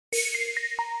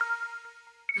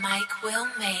Mike Will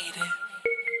made it.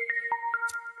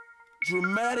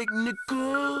 Dramatic,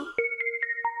 nigga.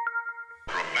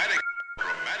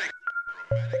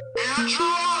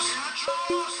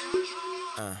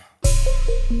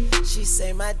 She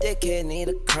say my dickhead need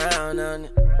a crown on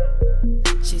it.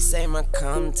 She say my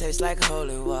cum tastes like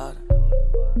holy water.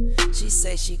 She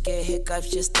say she get hiccups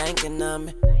just thinking of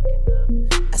me.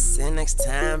 I said next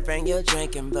time bring your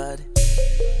drinking buddy.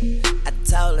 I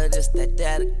told her this that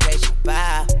dedication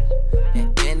vibe,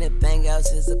 and anything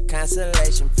else is a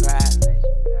consolation prize.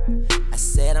 I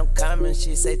said I'm coming,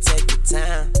 she say take your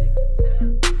time.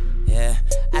 Yeah,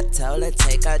 I told her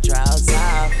take her drawers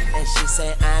off, and she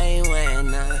say I ain't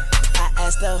wearing none. I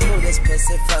asked her who this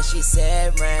pussy for, she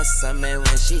said ransom. And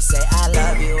when she say I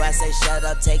love you, I say shut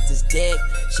up, take this dick.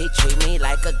 She treat me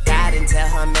like a god and tell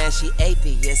her man she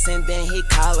atheist. And then he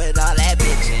call with all that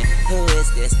bitchin'. Who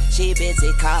is this? She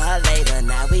busy, call her later.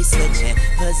 Now we switching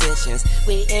positions.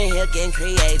 We in here getting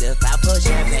creative. I put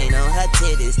champagne on her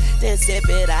titties, then sip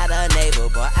it out her navel.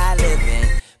 Boy, I live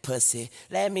in pussy.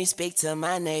 Let me speak to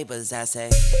my neighbors, I say.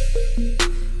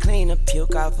 Clean the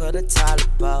puke off of the toilet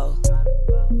bowl.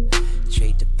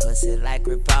 Treat the pussy like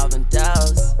revolving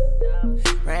doors.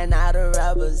 Ran out of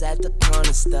rubbers at the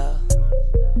corner store.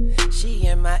 She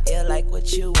in my ear like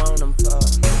what you want them for.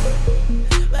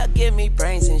 Well, give me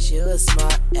brains and she was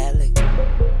smart aleck.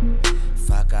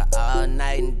 Fuck her all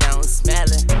night and don't smell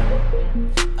it.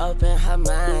 Open her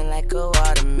mind like a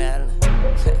watermelon.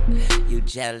 You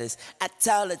jealous? I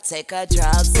told her take her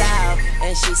drawers out,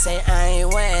 and she say I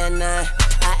ain't wearing none.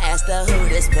 I asked her who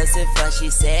this pussy for,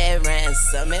 she said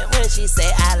ransom. And when she say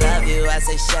I love you, I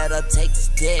say shut up, take this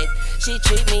dick. She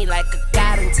treat me like a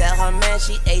god and tell her man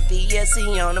she atheist.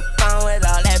 He on the phone with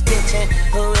all that bitchin'.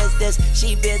 Who is this?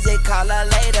 She busy, call her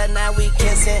later. Now we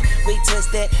kissin', we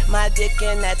twisted. My dick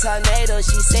in that tornado.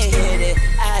 She say hit it,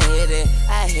 I hit it,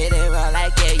 I hit it raw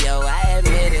like yeah, yo, I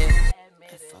admit it.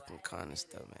 That fucking corner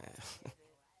store, man.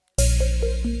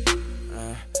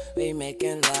 We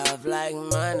making love like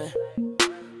money.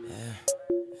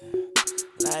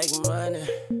 Like money,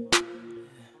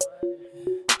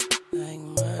 like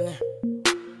money.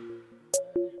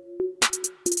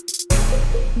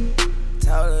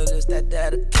 Told her this that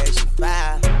dedication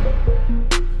vibe,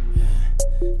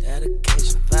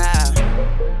 dedication vibe.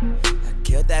 I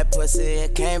killed that pussy,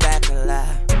 it came back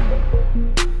alive.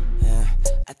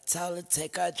 I told her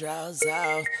take her drawers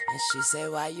off, and she say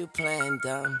why you playing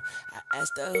dumb. I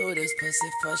asked her who this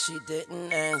pussy for, she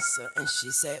didn't answer. And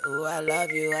she say ooh I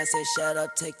love you, I say shut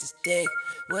up, take this dick.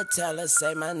 Would tell her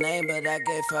say my name, but I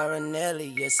gave her an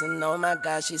alias. And oh my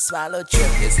god, she swallowed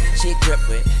trippers. She grip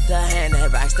with the hand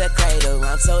that rocks the cradle,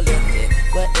 I'm so lifted.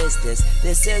 What is this?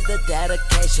 This is the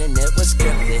dedication, it was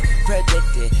scripted,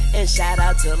 predicted. And shout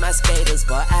out to my skaters,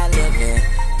 boy I live in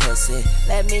pussy.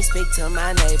 Let me speak to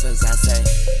my neighbors, I say.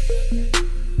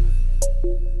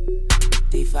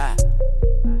 D5.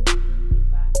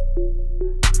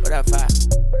 What up, 5?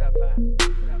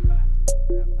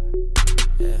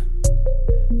 Yeah.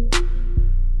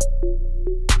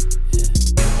 Yeah.